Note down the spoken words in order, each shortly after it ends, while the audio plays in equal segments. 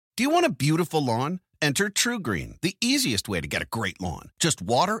Do you want a beautiful lawn? Enter TruGreen, the easiest way to get a great lawn. Just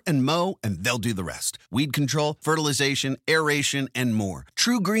water and mow, and they'll do the rest. Weed control, fertilization, aeration, and more.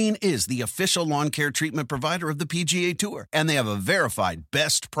 TruGreen is the official lawn care treatment provider of the PGA Tour, and they have a verified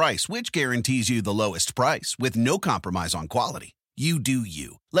best price, which guarantees you the lowest price with no compromise on quality. You do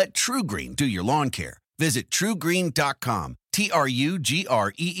you. Let TruGreen do your lawn care. Visit TruGreen.com,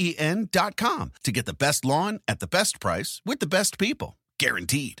 TruGreen.com, to get the best lawn at the best price with the best people.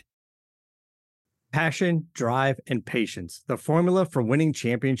 Guaranteed. Passion, drive, and patience. The formula for winning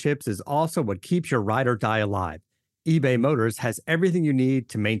championships is also what keeps your ride or die alive. eBay Motors has everything you need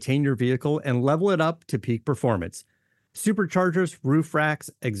to maintain your vehicle and level it up to peak performance. Superchargers, roof racks,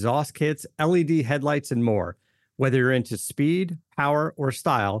 exhaust kits, LED headlights, and more. Whether you're into speed, power, or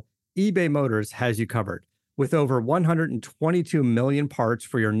style, eBay Motors has you covered. With over 122 million parts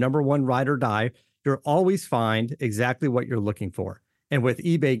for your number one ride or die, you'll always find exactly what you're looking for. And with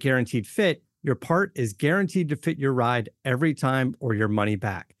eBay Guaranteed Fit, your part is guaranteed to fit your ride every time or your money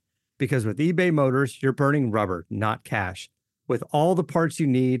back. Because with eBay Motors, you're burning rubber, not cash. With all the parts you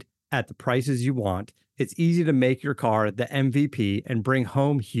need at the prices you want, it's easy to make your car the MVP and bring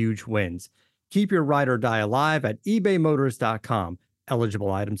home huge wins. Keep your ride or die alive at ebaymotors.com.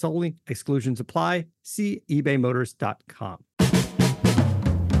 Eligible items only. Exclusions apply. See ebaymotors.com.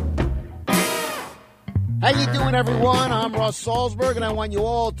 How you doing, everyone? I'm Russ Salzberg, and I want you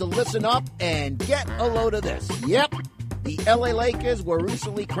all to listen up and get a load of this. Yep, the LA Lakers were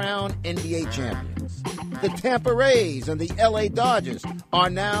recently crowned NBA champions. The Tampa Rays and the LA Dodgers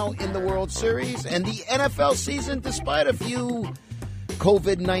are now in the World Series, and the NFL season, despite a few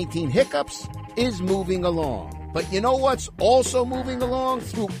COVID-19 hiccups, is moving along. But you know what's also moving along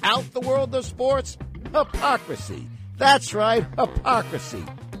throughout the world of sports? Hypocrisy. That's right, hypocrisy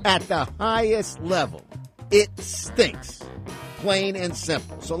at the highest level. It stinks, plain and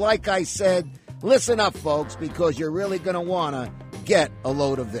simple. So like I said, listen up, folks, because you're really going to want to get a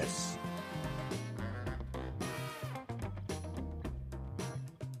load of this.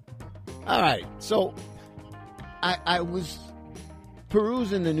 All right, so I was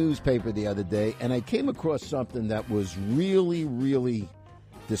perusing the newspaper the other day, and I came across something that was really, really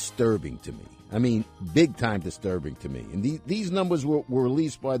disturbing to me. I mean, big time disturbing to me. And these numbers were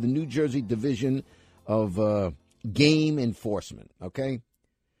released by the New Jersey Division of Game Enforcement, okay?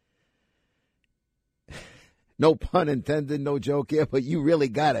 No pun intended, no joke here, but you really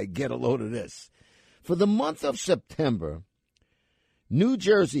got to get a load of this. For the month of September, New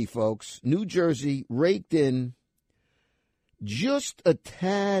Jersey, folks, New Jersey raked in just a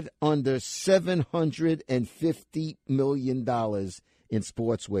tad under $750 million in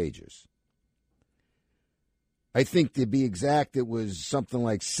sports wagers. I think to be exact, it was something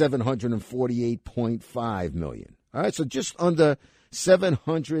like $748.5 million. All right, so just under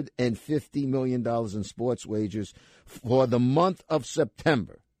 $750 million in sports wagers for the month of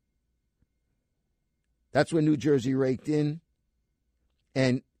September. That's when New Jersey raked in.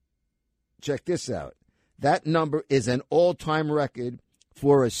 And check this out. That number is an all-time record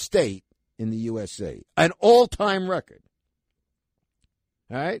for a state in the USA. An all-time record.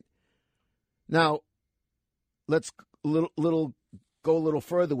 All right? Now, let's go a little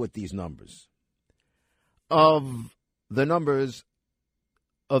further with these numbers. Of the numbers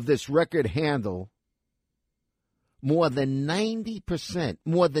of this record handle, more than 90%,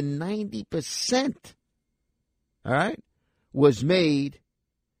 all right, was made.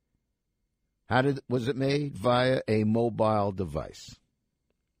 Was it made? Via a mobile device.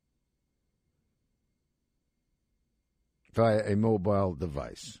 Via a mobile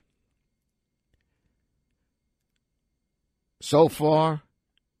device. So far,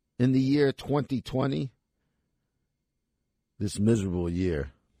 in the year 2020, this miserable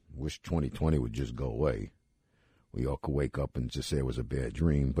year, wish 2020 would just go away. We all could wake up and just say it was a bad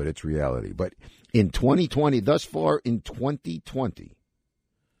dream, but it's reality. But in 2020, thus far in 2020,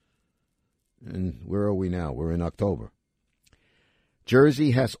 and where are we now? We're in October.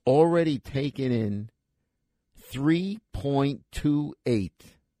 Jersey has already taken in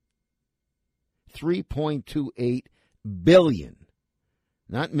 $3.28 billion,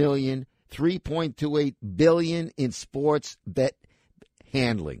 not million, 3.28 billion in sports bet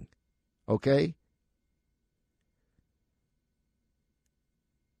handling. Okay?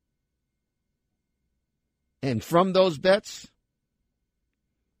 And from those bets,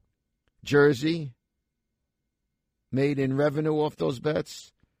 Jersey made in revenue off those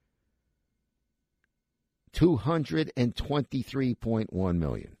bets $223.1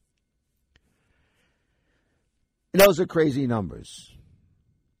 million. Those are crazy numbers.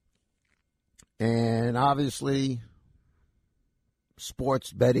 And obviously,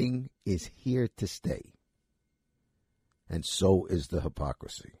 sports betting is here to stay. And so is the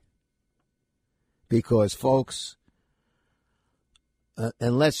hypocrisy. Because, folks,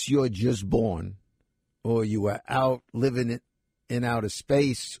 unless you're just born, or you are out living in outer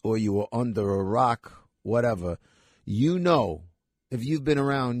space, or you are under a rock, whatever, you know, if you've been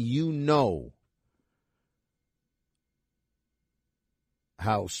around, you know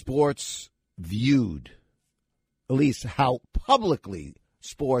how sports viewed, at least how publicly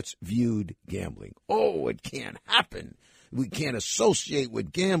sports viewed gambling. Oh, it can't happen. We can't associate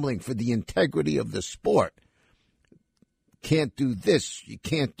with gambling for the integrity of the sport. Can't do this. You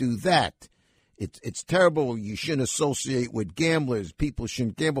can't do that. It's terrible. You shouldn't associate with gamblers. People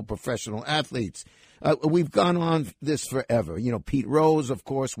shouldn't gamble, professional athletes. We've gone on this forever. You know, Pete Rose, of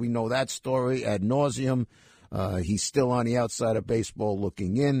course, we know that story ad nauseum. He's still on the outside of baseball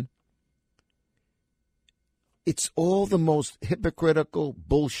looking in. It's all the most hypocritical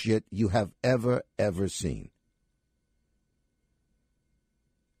bullshit you have ever seen.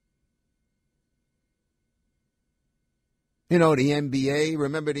 You know, the NBA,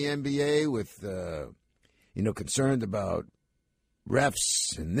 remember the NBA with, concerned about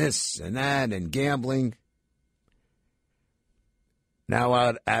refs and this and that and gambling.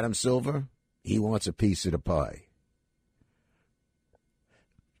 Now Adam Silver, he wants a piece of the pie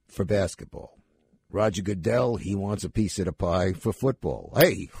for basketball. Roger Goodell, he wants a piece of the pie for football.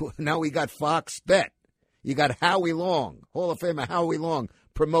 Hey, now we got Fox Bet. You got Howie Long, Hall of Famer Howie Long,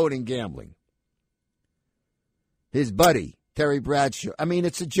 promoting gambling. His buddy, Terry Bradshaw. I mean,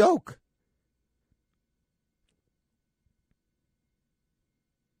 it's a joke.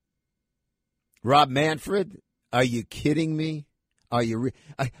 Rob Manfred, are you kidding me? Are you?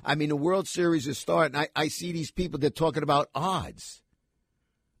 I mean, the World Series is starting. I see these people, they're talking about odds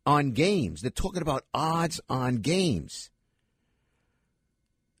on games. They're talking about odds on games.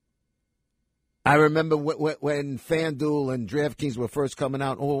 I remember when FanDuel and DraftKings were first coming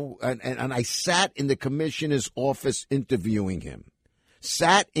out, and I sat in the commissioner's office interviewing him.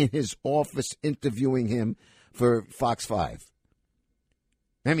 Sat in his office interviewing him for Fox 5.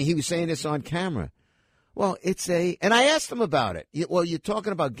 I mean, he was saying this on camera. Well, and I asked him about it. Well, you're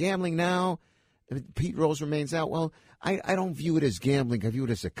talking about gambling now? Pete Rose remains out. Well, I don't view it as gambling. I view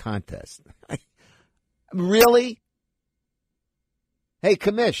it as a contest. Really? Hey,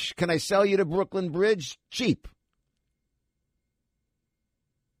 Commish, can I sell you the Brooklyn Bridge? Cheap.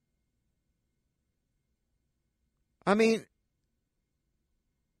 I mean,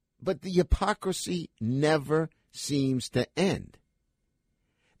 but the hypocrisy never seems to end.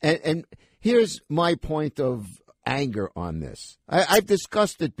 And here's my point of anger on this. I've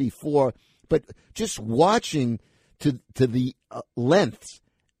discussed it before, but just watching to the lengths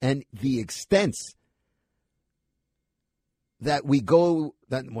and the extents that we go,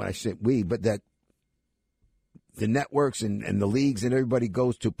 that when I say we, but that the networks and the leagues and everybody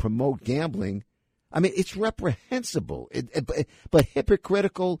goes to promote gambling, I mean, it's reprehensible. But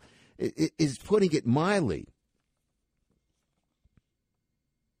hypocritical is putting it mildly.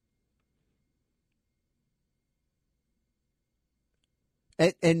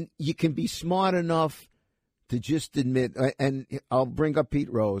 And you can be smart enough to just admit, and I'll bring up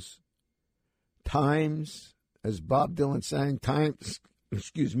Pete Rose, times, as Bob Dylan sang, times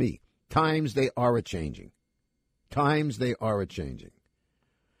they are a-changing. Times they are a-changing.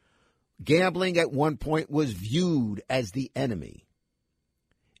 Gambling at one point was viewed as the enemy.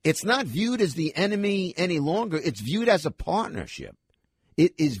 It's not viewed as the enemy any longer. It's viewed as a partnership.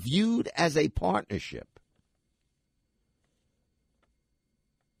 It is viewed as a partnership.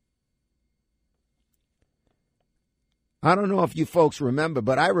 I don't know if you folks remember,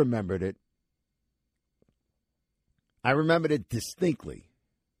 but I remembered it. I remembered it distinctly.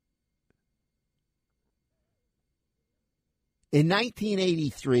 In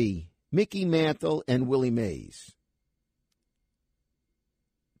 1983, Mickey Mantle and Willie Mays,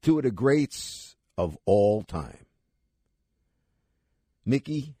 two of the greats of all time.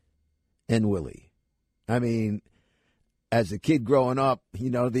 Mickey and Willie. I mean, as a kid growing up,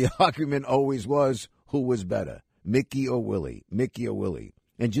 the argument always was who was better, Mickey or Willie, Mickey or Willie.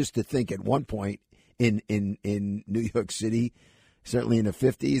 And just to think, at one point in New York City, certainly in the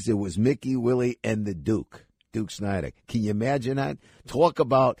 50s, it was Mickey, Willie, and the Duke Snyder. Can you imagine that? Talk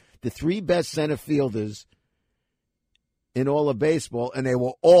about the three best center fielders in all of baseball, and they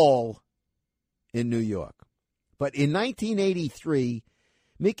were all in New York. But in 1983,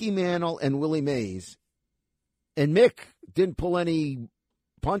 Mickey Mantle and Willie Mays, and Mick didn't pull any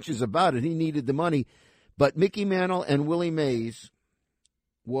punches about it. He needed the money. But Mickey Mantle and Willie Mays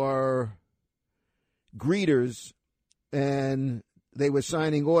were greeters, and they were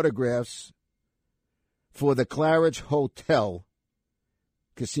signing autographs for the Claridge Hotel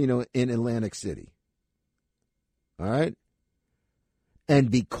Casino in Atlantic City. All right? And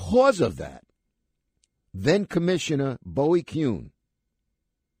because of that, then Commissioner Bowie Kuhn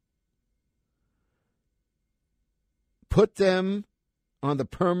put them on the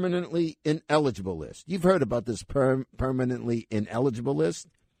permanently ineligible list. You've heard about this permanently ineligible list.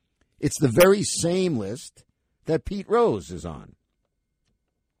 It's the very same list that Pete Rose is on,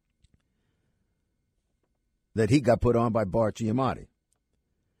 that he got put on by Bart Giamatti.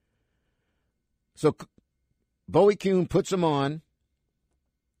 So Bowie Kuhn puts him on.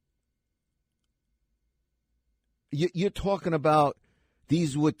 You're talking about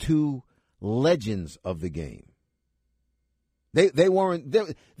these were two legends of the game. They weren't.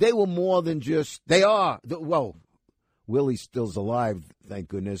 They were more than just. They are. Well, Willie's still's alive, thank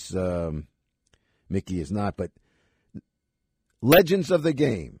goodness. Mickey is not, but legends of the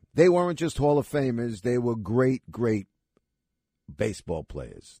game. They weren't just Hall of Famers. They were great, great baseball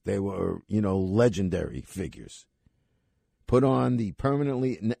players. They were, legendary figures. Put on the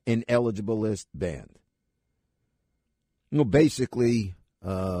permanently ineligible list, banned. Basically,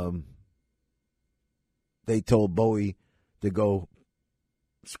 they told Bowie to go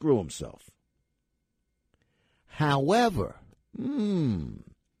screw himself. However,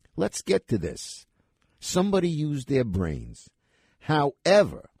 let's get to this. Somebody used their brains.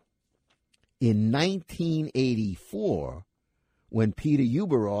 However, in 1984, when Peter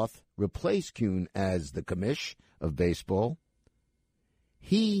Ueberroth replaced Kuhn as the commish of baseball,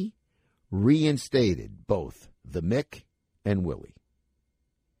 he reinstated both the Mick and Willie.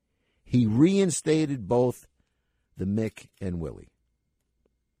 He reinstated both the Mick and Willie.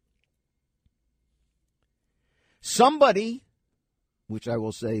 Somebody, which I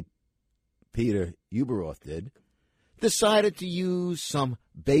will say Peter Ueberroth did, decided to use some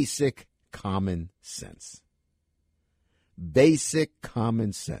basic common sense. Basic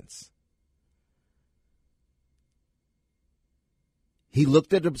common sense. He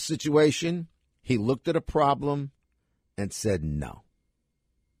looked at a situation, he looked at a problem, and said no.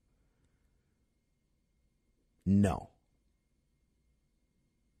 No.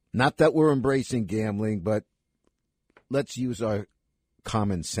 Not that we're embracing gambling, but let's use our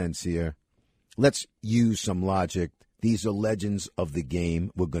common sense here. Let's use some logic. These are legends of the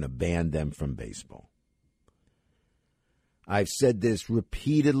game. We're going to ban them from baseball. I've said this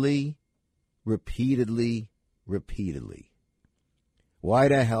repeatedly. Why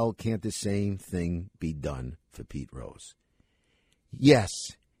the hell can't the same thing be done for Pete Rose? Yes,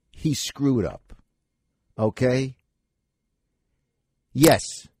 he screwed up. Okay?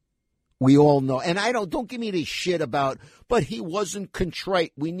 Yes, we all know. And don't give me this shit about, but he wasn't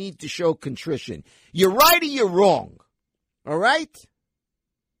contrite. We need to show contrition. You're right or you're wrong. All right?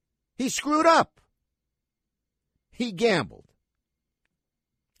 He screwed up. He gambled.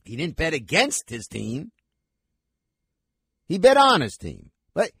 He didn't bet against his team. He bet on his team.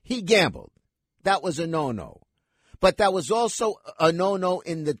 But he gambled. That was a no-no. But that was also a no-no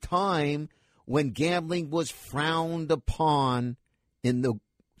in the time when gambling was frowned upon in the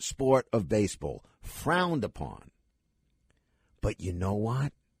sport of baseball. Frowned upon. But you know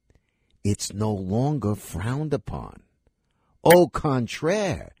what? It's no longer frowned upon. Au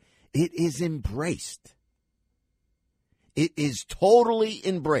contraire, it is embraced. It is totally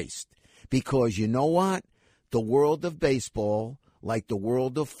embraced. Because you know what? The world of baseball, like the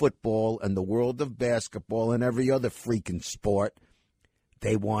world of football and the world of basketball and every other freaking sport,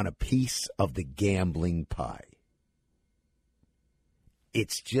 they want a piece of the gambling pie.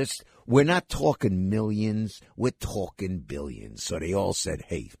 It's just, we're not talking millions, we're talking billions. So they all said,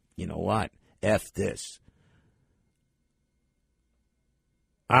 hey, you know what? F this.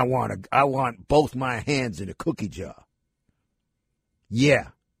 I want both my hands in a cookie jar. Yeah.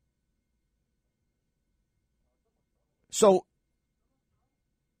 So,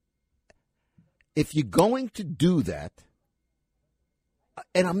 if you're going to do that,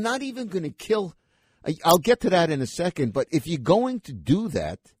 and I'm not even going to kill, I'll get to that in a second, but if you're going to do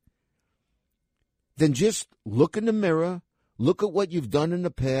that, then just look in the mirror, look at what you've done in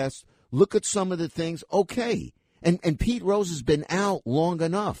the past, look at some of the things, okay. And Pete Rose has been out long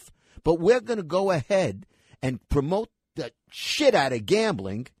enough, but we're going to go ahead and promote the shit out of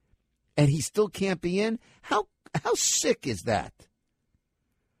gambling, and he still can't be in? How sick is that?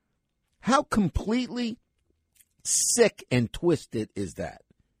 How completely sick and twisted is that?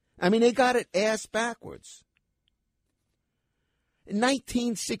 I mean, they got it ass backwards. In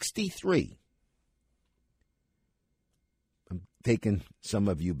 1963, I'm taking some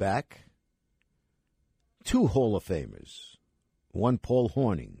of you back, two Hall of Famers one Paul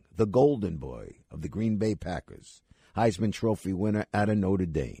Hornung, the golden boy of the Green Bay Packers, Heisman Trophy winner out of Notre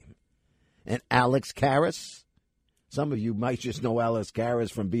Dame. And Alex Karras. Some of you might just know Alex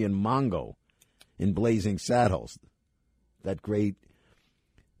Karras from being Mongo in Blazing Saddles, that great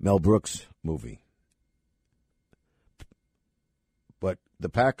Mel Brooks movie. But the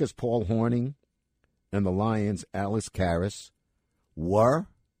Packers, Paul Hornung, and the Lions, Alex Karras, were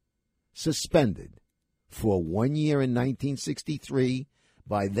suspended for 1 year in 1963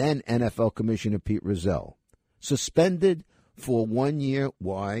 by then NFL Commissioner Pete Rozelle. Suspended for 1 year.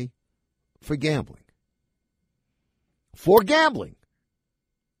 Why? For gambling. For gambling.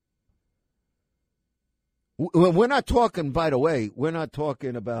 We're not talking, by the way, we're not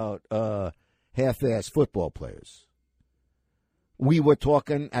talking about half-ass football players. We were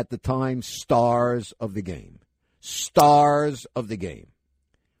talking at the time stars of the game. Stars of the game.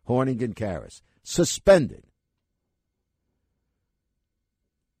 Hornung and Karras. Suspended.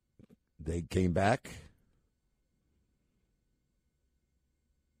 They came back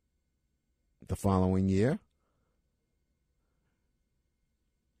the following year.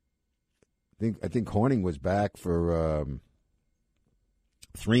 I think Hornung was back for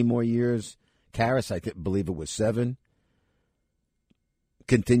 3 more years. Karras, I believe it was 7.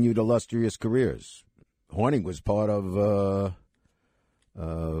 Continued illustrious careers. Hornung was part of,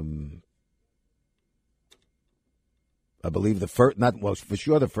 I believe the first, not well for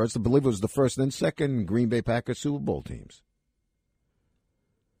sure the first. I believe it was the first and second Green Bay Packers Super Bowl teams.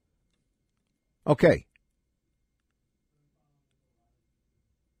 Okay.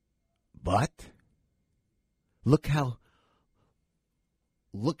 But look how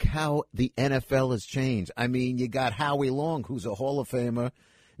the NFL has changed. I mean, you got Howie Long, who's a Hall of Famer.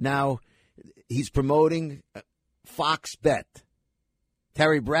 Now he's promoting Fox Bet.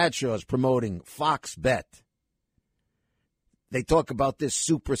 Terry Bradshaw is promoting Fox Bet. They talk about this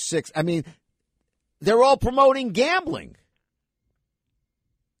Super Six. I mean, they're all promoting gambling.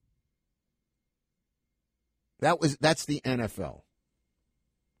 That's the NFL.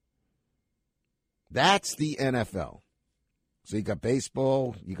 That's the NFL. So you got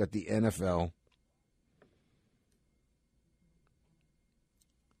baseball, you got the NFL.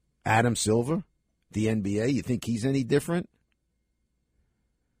 Adam Silver, the NBA, you think he's any different?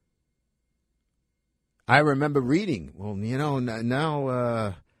 I remember reading, well, you know,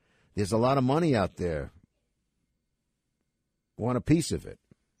 now there's a lot of money out there. Want a piece of it.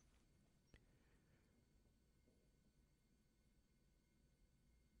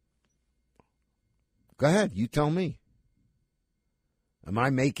 Go ahead, you tell me. Am I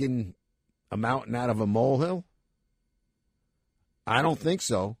making a mountain out of a molehill? I don't think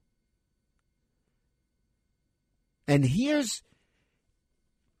so. And here's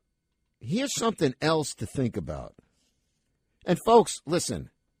something else to think about. And folks,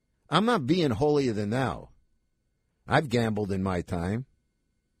 listen, I'm not being holier than thou. I've gambled in my time.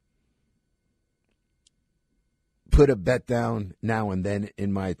 Put a bet down now and then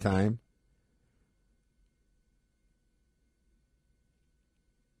in my time.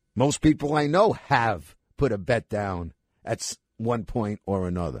 Most people I know have put a bet down at one point or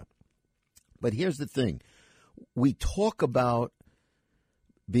another. But here's the thing. We talk about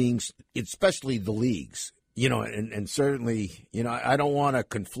being, especially the leagues, you know, and certainly, you know, I don't want to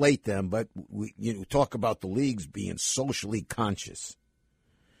conflate them, but we talk about the leagues being socially conscious.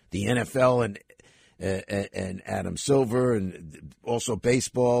 The NFL and Adam Silver and also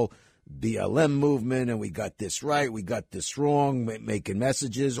baseball, BLM movement, and we got this right, we got this wrong, making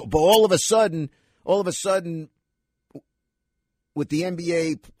messages. But all of a sudden, with the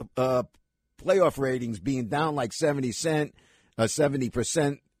NBA playoff ratings being down like 70%,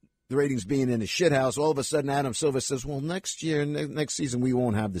 the ratings being in a shithouse, all of a sudden Adam Silver says, well, next season, we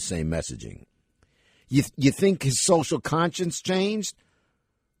won't have the same messaging. You think his social conscience changed?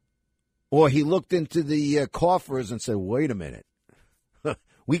 Or he looked into the coffers and said, wait a minute.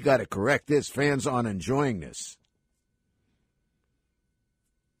 We got to correct this. Fans aren't enjoying this.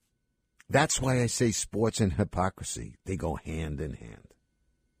 That's why I say sports and hypocrisy, they go hand in hand.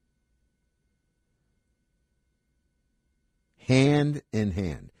 Hand in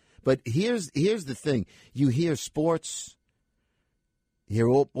hand. But here's the thing. You hear sports, you hear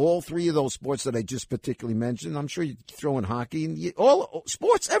all 3 of those sports that I just particularly mentioned. I'm sure you throw in hockey and all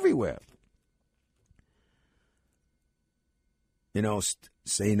sports everywhere. You know,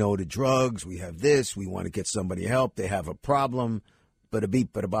 say no to drugs. We have this. We want to get somebody help. They have a problem. Bada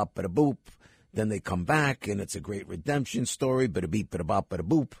beep, bada bop, bada boop. Then they come back, and it's a great redemption story. Bada beep, bada bop, bada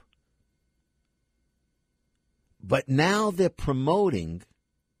boop. But now they're promoting.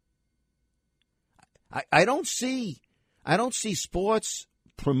 I don't see I don't see sports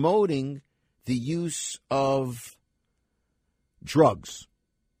promoting the use of drugs.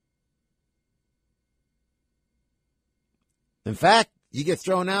 In fact, you get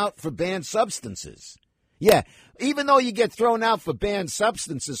thrown out for banned substances. Yeah, even though you get thrown out for banned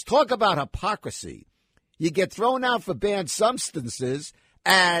substances, talk about hypocrisy. You get thrown out for banned substances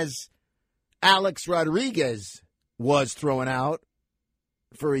as Alex Rodriguez was thrown out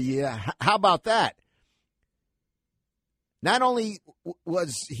for a year. How about that? Not only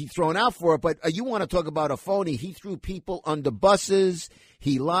was he thrown out for it, but you want to talk about a phony. He threw people under buses.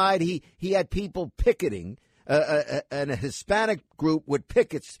 He lied. He had people picketing, and a Hispanic group with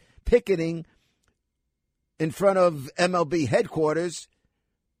picketing in front of MLB headquarters.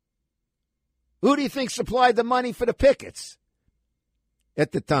 Who do you think supplied the money for the pickets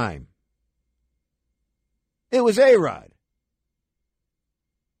at the time? It was A-Rod.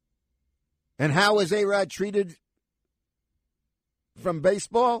 And how was A-Rod treated from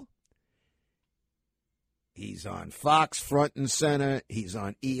baseball? He's on Fox front and center. He's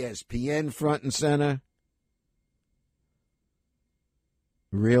on ESPN front and center.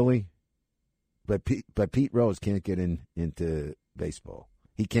 Really? But Pete Rose can't get into baseball.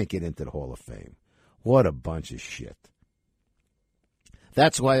 He can't get into the Hall of Fame. What a bunch of shit.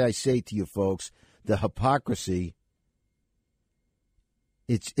 That's why I say to you folks, the hypocrisy,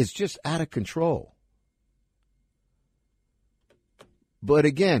 it's just out of control. But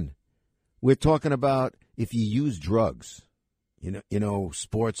again, we're talking about if you use drugs, you know,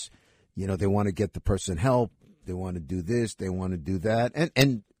 sports, they want to get the person help. They want to do this. They want to do that.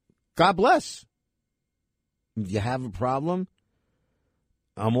 And God bless. If you have a problem,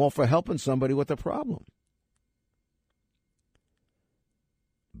 I'm all for helping somebody with a problem.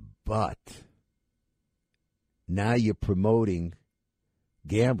 But now you're promoting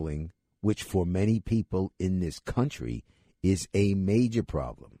gambling, which for many people in this country is a major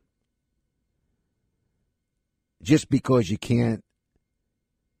problem. Just because you can't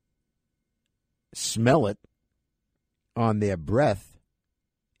smell it on their breath,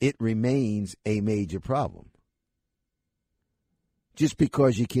 it remains a major problem. Just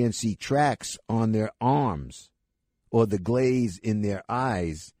because you can't see tracks on their arms or the glaze in their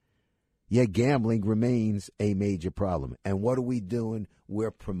eyes, yet gambling remains a major problem. And what are we doing? We're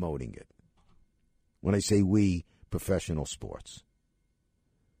promoting it. When I say we, professional sports.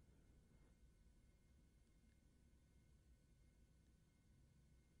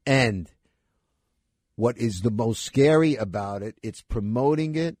 And what is the most scary about it, it's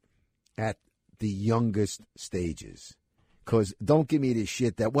promoting it at the youngest stages. Because don't give me this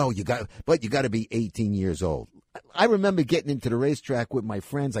shit that, you got to be 18 years old. I remember getting into the racetrack with my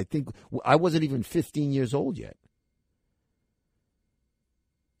friends. I think I wasn't even 15 years old yet.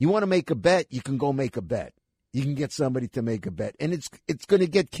 You want to make a bet, you can go make a bet. You can get somebody to make a bet. And it's going to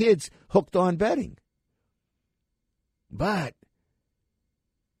get kids hooked on betting. But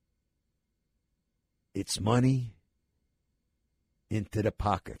it's money into the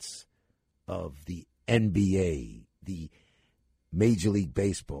pockets of the NBA, the Major League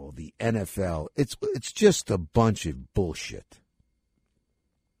Baseball, the NFL. It's just a bunch of bullshit.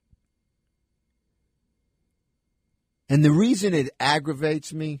 And the reason it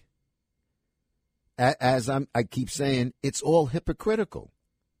aggravates me, as I keep saying, it's all hypocritical.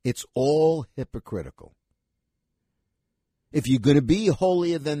 It's all hypocritical. If you're going to be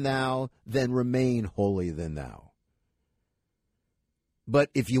holier than thou, then remain holier than thou. But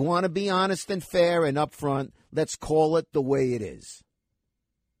if you want to be honest and fair and upfront, let's call it the way it is.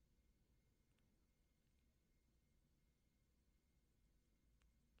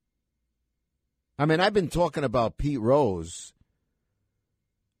 I mean, I've been talking about Pete Rose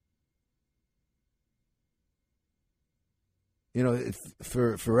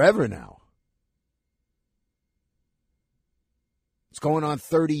for forever now. It's going on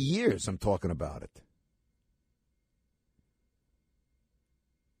 30 years I'm talking about it.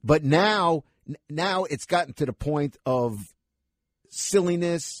 But now it's gotten to the point of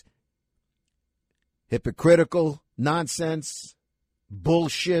silliness, hypocritical nonsense,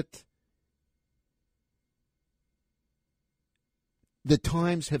 bullshit. The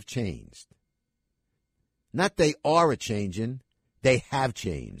times have changed. Not they are a-changing, they have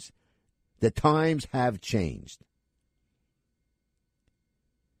changed. The times have changed.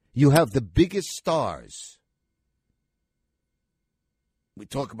 You have the biggest stars. We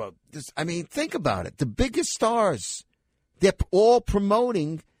talk about this. I mean, think about it. The biggest stars, they're all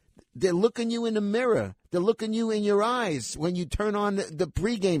promoting. They're looking you in the mirror. They're looking you in your eyes when you turn on the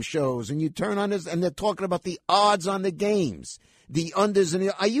pregame shows and you turn on this, and they're talking about the odds on the games, the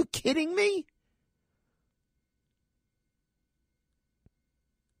unders. Are you kidding me?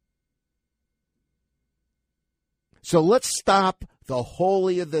 So let's stop the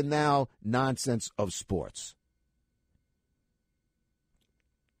holier-than-thou nonsense of sports.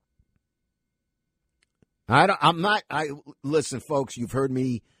 Listen, folks, you've heard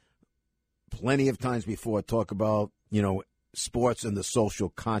me plenty of times before talk about, sports and the social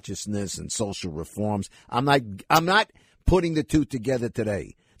consciousness and social reforms. I'm not putting the two together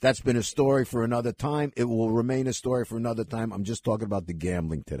today. That's been a story for another time. It will remain a story for another time. I'm just talking about the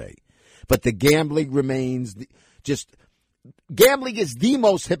gambling today. But the gambling remains gambling is the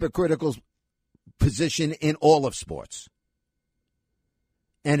most hypocritical position in all of sports.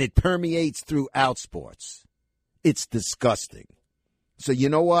 And it permeates throughout sports. It's disgusting. So you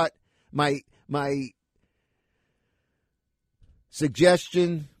know what? My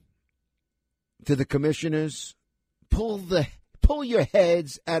suggestion to the commissioners, pull your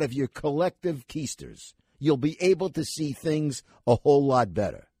heads out of your collective keisters. You'll be able to see things a whole lot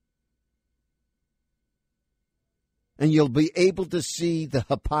better. And you'll be able to see the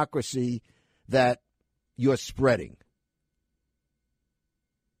hypocrisy that you're spreading.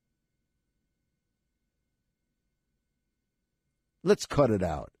 Let's cut it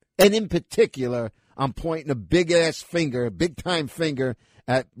out. And in particular, I'm pointing a big-time finger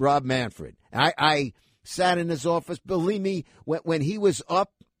at Rob Manfred. I sat in his office. Believe me, when he was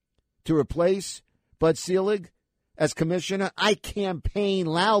up to replace Bud Selig as commissioner, I campaigned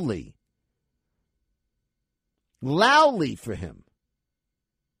loudly for him.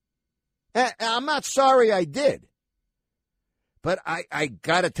 And I'm not sorry I did. But I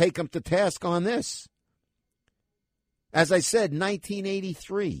got to take him to task on this. As I said,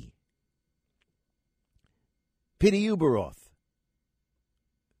 1983. Peter Ueberroth.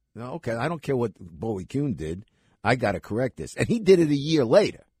 No, okay, I don't care what Bowie Kuhn did. I got to correct this. And he did it a year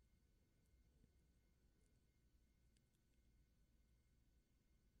later.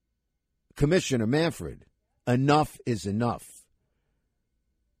 Commissioner Manfred, enough is enough.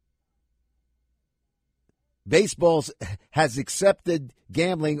 Baseball has accepted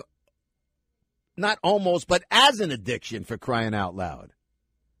gambling not almost, but as an addiction, for crying out loud.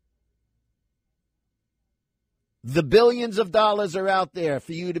 The billions of dollars are out there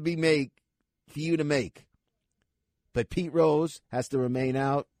for you to make. But Pete Rose has to remain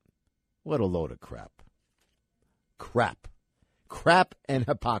out. What a load of crap. Crap and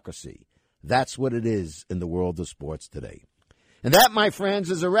hypocrisy. That's what it is in the world of sports today. And that, my friends,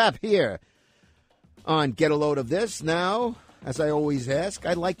 is a wrap here on Get a Load of This. Now, as I always ask,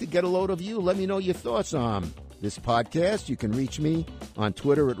 I'd like to get a load of you. Let me know your thoughts on this podcast. You can reach me on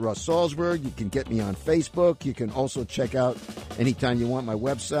Twitter at Russ Salzberg. You can get me on Facebook. You can also check out anytime you want my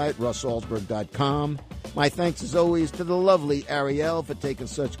website, russsalzberg.com. My thanks, as always, to the lovely Ariel for taking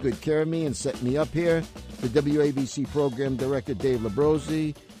such good care of me and setting me up here, the WABC program director, Dave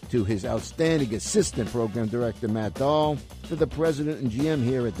Labrosi, to his outstanding assistant program director, Matt Dahl, to the president and GM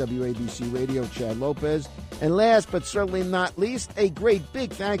here at WABC Radio, Chad Lopez, and last but certainly not least, a great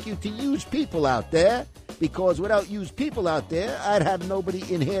big thank you to yous people out there, because without yous people out there, I'd have nobody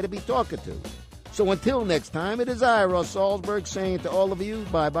in here to be talking to. So until next time, it is I, Russ Salzberg, saying to all of you,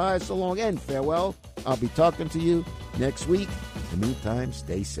 bye-bye, so long, and farewell. I'll be talking to you next week. In the meantime,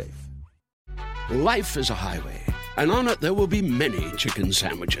 stay safe. Life is a highway, and on it there will be many chicken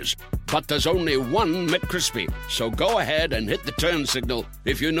sandwiches. But there's only one McCrispy. So go ahead and hit the turn signal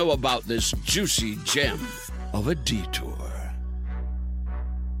if you know about this juicy gem of a detour.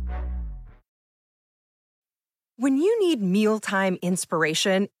 When you need mealtime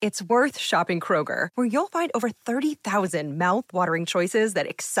inspiration, it's worth shopping Kroger, where you'll find over 30,000 mouth-watering choices that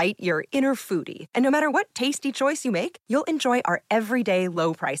excite your inner foodie. And no matter what tasty choice you make, you'll enjoy our everyday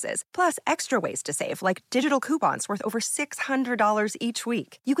low prices, plus extra ways to save, like digital coupons worth over $600 each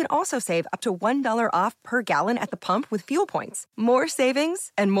week. You can also save up to $1 off per gallon at the pump with fuel points. More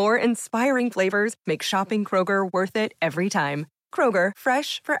savings and more inspiring flavors make shopping Kroger worth it every time. Kroger,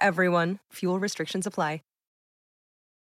 fresh for everyone. Fuel restrictions apply.